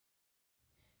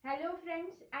Hello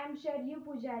friends, I am Sharayu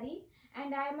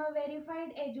and I am a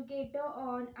verified educator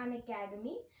on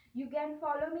Unacademy. You can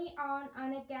follow me on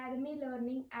Unacademy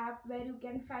learning app where you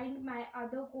can find my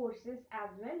other courses as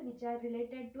well which are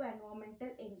related to environmental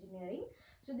engineering.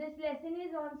 So this lesson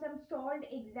is on some solved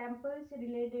examples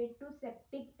related to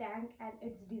septic tank and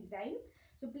its design.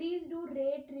 So please do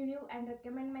rate, review and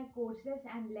recommend my courses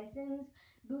and lessons.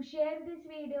 Do share this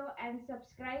video and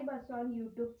subscribe us on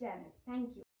YouTube channel.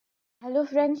 Thank you. Hello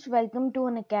friends, welcome to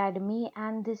an academy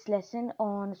and this lesson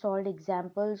on solved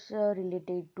examples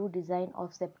related to design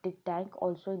of septic tank.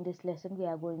 Also in this lesson we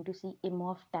are going to see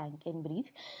Immersed tank in brief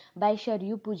by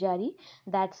Sharayu Pujari.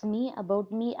 That's me.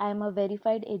 About me, I am a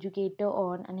verified educator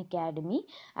on an academy.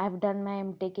 I have done my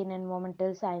MTech in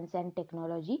environmental science and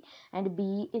technology and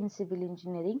BE in civil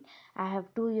engineering. I have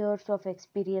 2 years of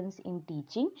experience in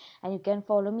teaching and you can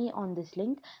follow me on this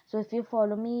link. So if you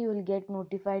follow me, you will get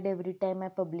notified every time I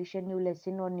publish a new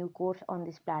lesson or new course on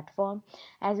this platform.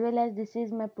 As well as this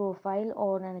is my profile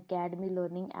on an academy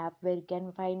learning app where you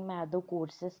can find my other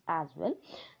courses as well.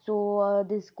 So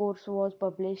this course was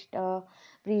published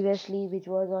previously, which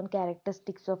was on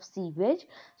characteristics of sewage.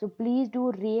 So please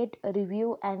do rate,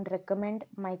 review and recommend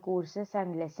my courses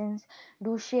and lessons.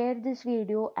 Do share this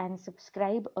video and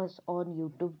subscribe us on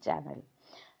YouTube channel.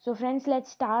 So friends,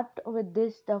 let's start with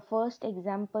this. The first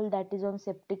example that is on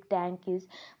septic tank is,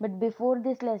 but before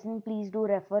this lesson, please do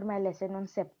refer my lesson on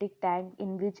septic tank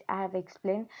in which I have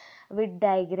explained with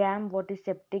diagram what is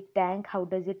septic tank, how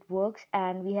does it works,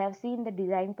 and we have seen the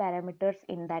design parameters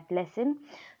in that lesson.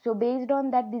 So based on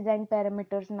that design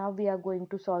parameters, now we are going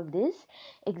to solve this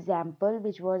example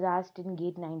which was asked in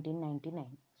GATE 1999.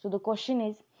 So the question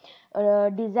is,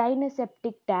 design a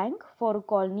septic tank for a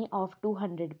colony of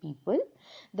 200 people.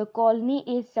 The colony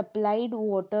is supplied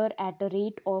water at a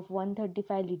rate of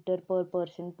 135 liter per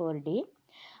person per day.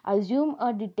 Assume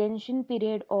a detention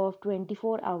period of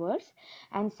 24 hours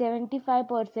and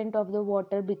 75% of the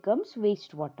water becomes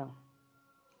wastewater.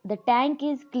 The tank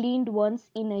is cleaned once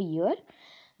in a year.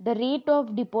 The rate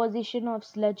of deposition of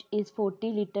sludge is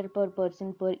 40 liter per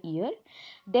person per year.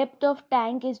 Depth of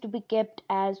tank is to be kept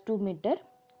as 2 meter.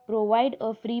 Provide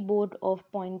a free board of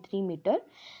 0.3 meter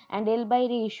and L by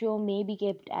ratio may be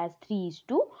kept as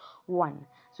 3:1.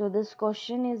 So this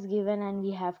question is given and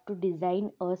we have to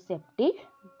design a septic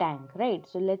tank, right?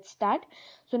 So let's start.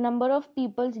 So number of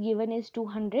peoples given is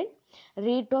 200.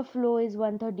 Rate of flow is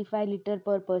 135 liter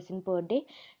per person per day.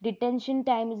 Detention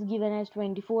time is given as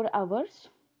 24 hours.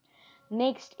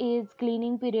 Next is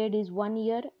cleaning period is 1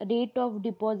 year. Rate of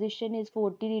deposition is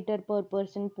 40 liter per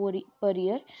person per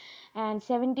year, and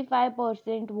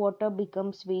 75% water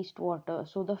becomes wastewater.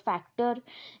 So the factor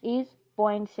is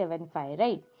 0.75,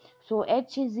 right? So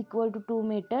H is equal to 2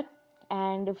 meter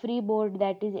and free board,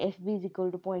 that is FB, is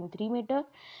equal to 0.3 meter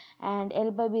and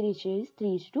L by B ratio is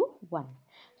 3:1.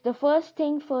 The first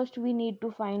thing first we need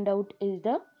to find out is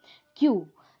the Q,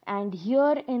 and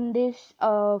here in this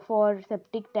for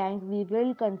septic tank we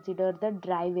will consider the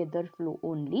dry weather flow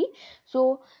only.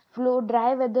 So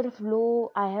dry weather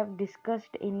flow I have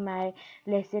discussed in my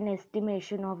lesson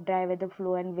estimation of dry weather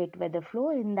flow and wet weather flow.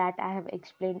 In that I have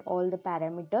explained all the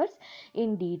parameters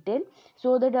in detail.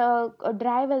 So the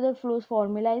dry weather flows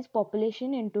formula is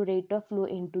population into rate of flow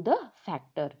into the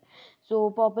factor. So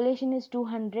population is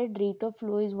 200, rate of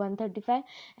flow is 135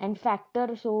 and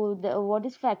factor, so what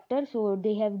is factor? So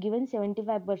they have given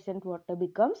 75% water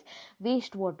becomes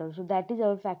wastewater, so that is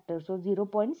our factor. So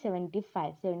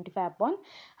 0.75, 75 upon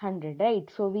 100, right?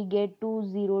 So we get to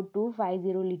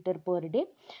 0.250 liter per day.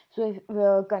 So if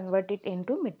we convert it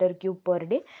into meter cube per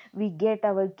day, we get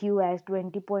our Q as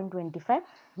 20.25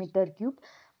 meter cube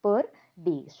per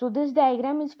day. So this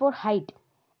diagram is for height,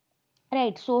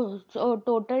 right? So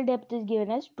total depth is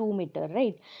given as 2 meter,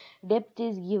 right? Depth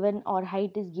is given or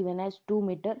height is given as 2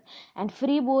 meter and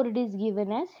free board is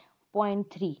given as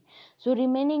 0.3. So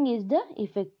remaining is the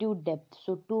effective depth.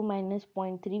 So 2 minus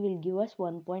 0.3 will give us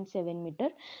 1.7 meter.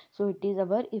 So it is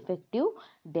our effective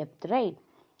depth, right?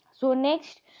 So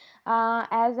next,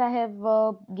 as I have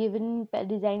given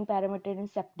design parameter in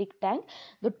septic tank,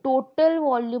 the total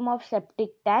volume of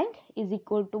septic tank is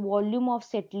equal to volume of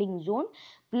settling zone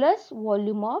plus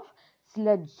volume of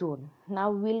sludge zone.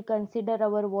 Now we'll consider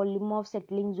our volume of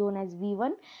settling zone as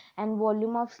V1 and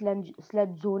volume of sludge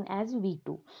zone as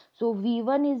V2. So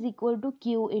V1 is equal to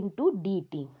Q into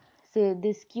dt. So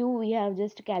this Q we have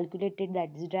just calculated, that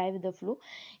is dry weather flow,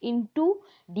 into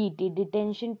dt.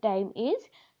 Detention time is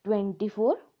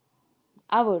 24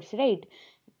 hours, right?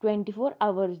 24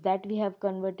 hours that we have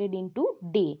converted into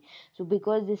day. So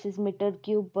because this is meter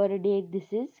cube per day,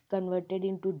 this is converted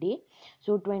into day.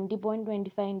 So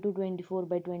 20.25 into 24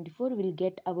 by 24 will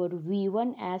get our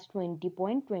V1 as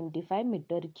 20.25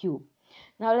 meter cube.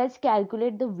 Now let's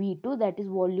calculate the V2, that is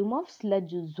volume of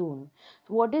sludge zone.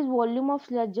 So what is volume of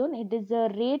sludge zone? It is the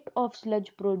rate of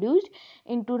sludge produced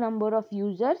into number of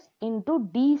users into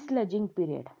desludging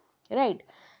period, right?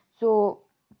 So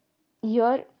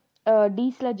here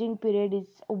desludging period is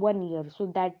 1 year, so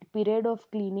that period of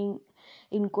cleaning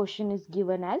in question is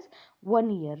given as 1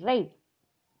 year, right?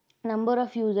 Number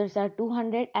of users are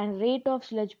 200 and rate of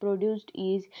sludge produced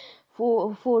is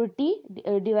 40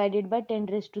 divided by 10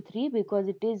 raised to 3, because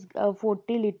it is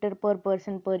 40 liter per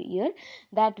person per year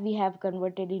that we have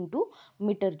converted into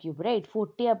meter cube, right?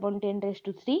 40 upon 10 raised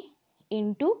to 3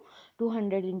 into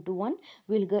 200 into 1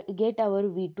 will get our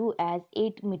V2 as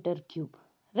 8 meter cube,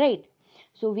 right?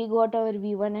 So we got our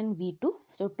V1 and V2.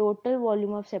 So total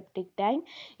volume of septic tank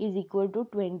is equal to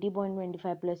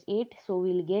 20.25 plus 8. So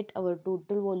we'll get our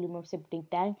total volume of septic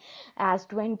tank as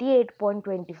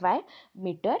 28.25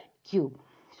 meter cube.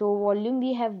 So volume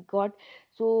we have got.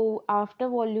 So after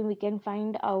volume we can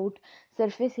find out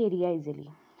surface area easily.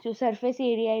 So surface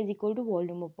area is equal to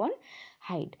volume upon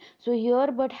height. So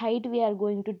here, but height we are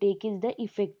going to take is the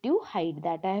effective height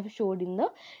that I have showed in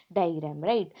the diagram,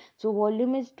 right? So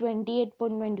volume is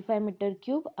 28.25 meter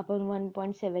cube upon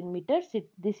 1.7 meters.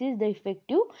 This is the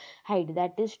effective height,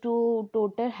 that is to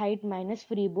total height minus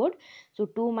freeboard. So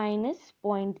 2 minus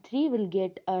 0.3 will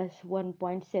get us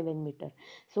 1.7 meter.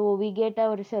 So we get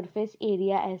our surface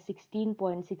area as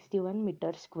 16.61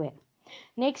 meter square.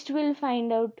 Next we'll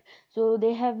find out, so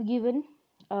they have given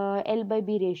L by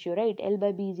B ratio, right? L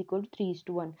by B is equal to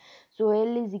 3:1. So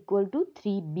L is equal to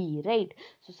 3B, right?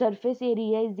 So surface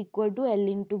area is equal to L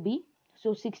into B.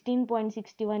 So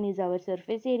 16.61 is our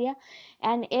surface area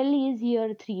and L is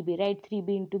here 3B, right?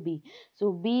 3B into B.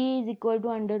 So B is equal to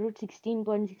under root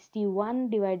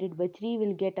 16.61 divided by 3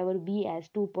 will get our B as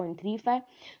 2.35.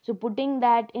 So putting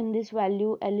that in this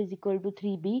value, L is equal to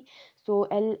 3B. So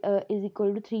L is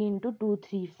equal to 3 into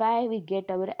 235. We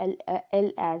get our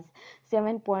L as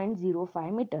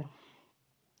 7.05 meter.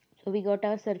 So we got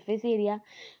our surface area,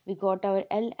 we got our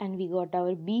L and we got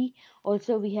our B.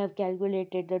 Also we have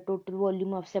calculated the total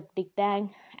volume of septic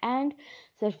tank and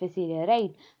surface area,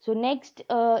 right? So next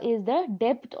is the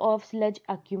depth of sludge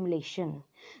accumulation.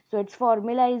 So its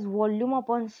formula is volume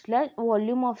upon sludge,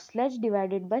 volume of sludge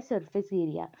divided by surface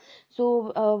area.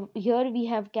 So here we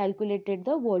have calculated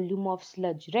the volume of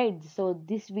sludge, right? So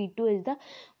this V2 is the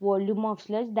volume of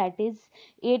sludge, that is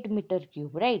 8 meter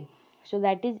cube, right? So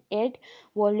that is 8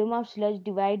 volume of sludge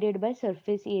divided by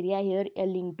surface area, here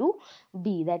L into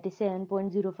B, that is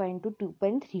 7.05 into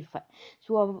 2.35.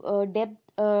 So depth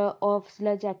of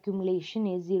sludge accumulation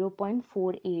is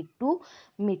 0.482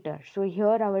 meter. So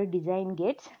here our design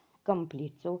gets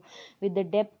complete. So with the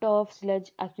depth of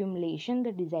sludge accumulation,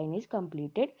 the design is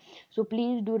completed. So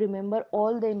please do remember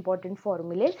all the important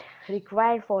formulas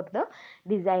required for the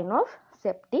design of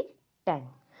septic tank.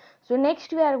 So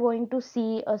next we are going to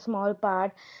see a small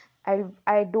part. I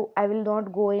will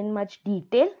not go in much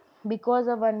detail because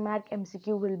a 1 mark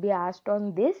MCQ will be asked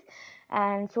on this,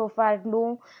 and so far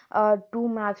no 2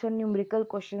 marks on numerical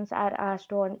questions are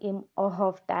asked on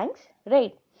Immersed tanks,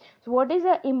 right? So what is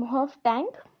a Immersed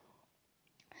tank?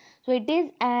 So it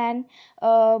is an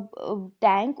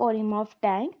tank or Immersed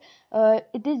tank.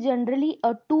 It is generally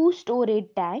a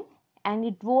 2-story tank and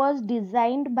it was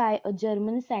designed by a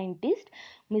German scientist,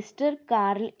 Mr.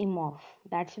 Karl Imhoff.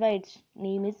 That's why its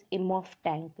name is Imhoff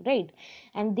tank, right?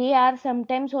 And they are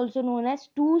sometimes also known as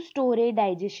 2-story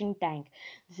digestion tank.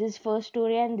 This is first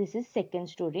story and this is second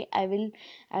story. I will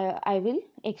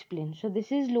explain. So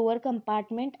this is lower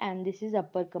compartment and this is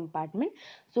upper compartment.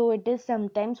 So it is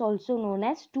sometimes also known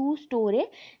as 2-story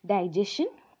digestion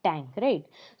tank, right?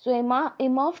 So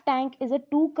Imhoff tank is a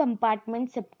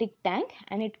 2-compartment septic tank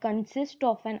and it consists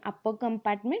of an upper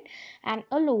compartment and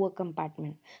a lower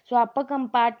compartment. So upper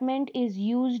compartment is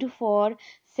used for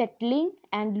settling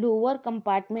and lower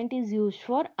compartment is used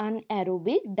for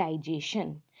anaerobic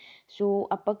digestion. So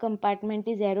upper compartment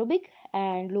is aerobic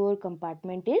and lower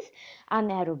compartment is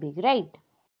anaerobic, right?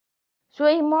 So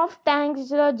Imhoff tanks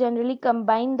generally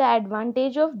combine the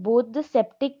advantage of both the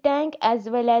septic tank as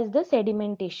well as the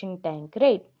sedimentation tank,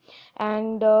 right?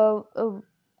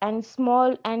 And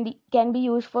small and can be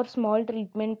used for small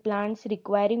treatment plants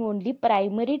requiring only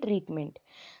primary treatment.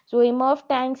 So Imhoff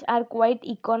tanks are quite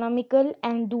economical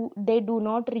and they do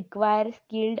not require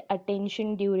skilled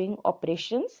attention during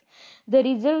operations. The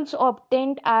results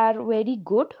obtained are very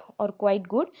good or quite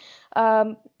good.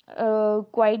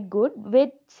 quite good,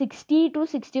 with 60 to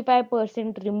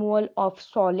 65% removal of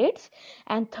solids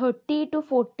and 30 to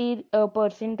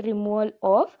 40% removal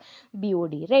of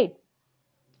BOD, right?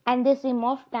 And this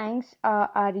immersed tanks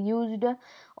are used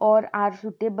or are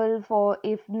suitable for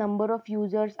if number of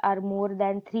users are more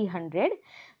than 300.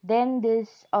 Then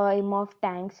this immersed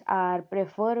tanks are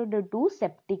preferred to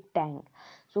septic tank.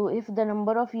 So if the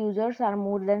number of users are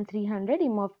more than 300,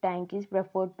 immersed tank is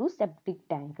preferred to septic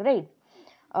tank, right?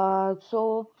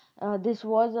 This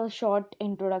was a short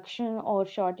introduction or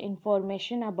short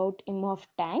information about immersed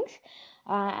tanks,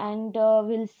 and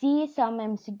we'll see some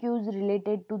MCQs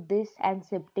related to this and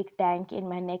septic tank in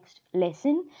my next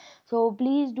lesson. So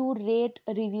please do rate,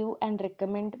 review, and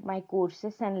recommend my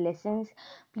courses and lessons.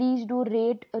 Please do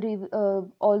rate.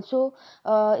 Also,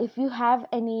 if you have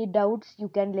any doubts, you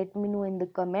can let me know in the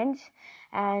comments.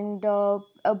 And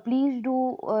please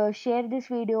do share this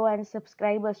video and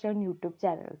subscribe us on YouTube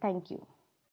channel. Thank you.